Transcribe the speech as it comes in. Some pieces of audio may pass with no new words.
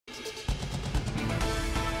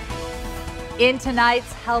In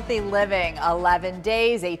tonight's Healthy Living, 11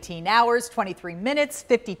 days, 18 hours, 23 minutes,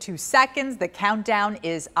 52 seconds. The countdown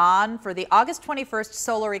is on for the August 21st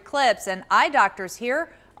solar eclipse, and eye doctors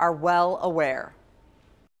here are well aware.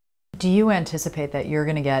 Do you anticipate that you're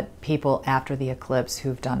going to get people after the eclipse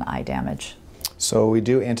who've done eye damage? So we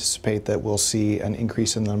do anticipate that we'll see an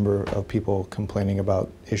increase in the number of people complaining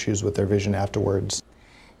about issues with their vision afterwards.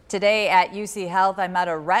 Today at UC Health, I met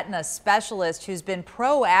a retina specialist who's been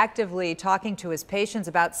proactively talking to his patients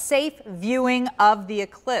about safe viewing of the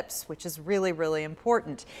eclipse, which is really, really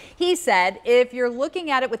important. He said if you're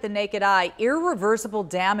looking at it with the naked eye, irreversible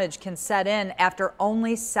damage can set in after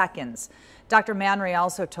only seconds. Dr. Manry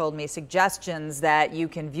also told me suggestions that you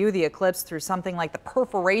can view the eclipse through something like the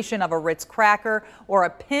perforation of a Ritz cracker or a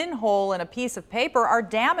pinhole in a piece of paper are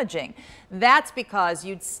damaging. That's because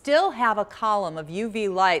you'd still have a column of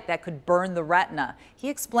UV light that could burn the retina. He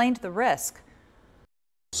explained the risk.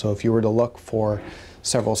 So if you were to look for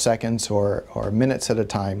several seconds or minutes at a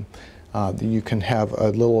time, you can have a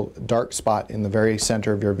little dark spot in the very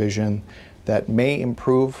center of your vision that may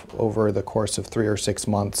improve over the course of 3 or 6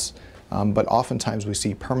 months. But oftentimes we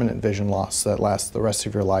see permanent vision loss that lasts the rest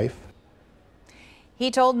of your life.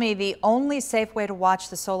 He told me the only safe way to watch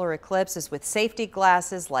the solar eclipse is with safety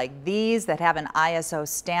glasses like these that have an ISO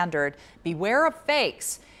standard. Beware of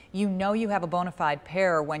fakes. You know you have a bona fide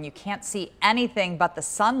pair when you can't see anything but the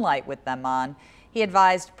sunlight with them on. He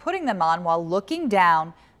advised putting them on while looking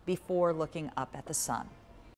down before looking up at the sun.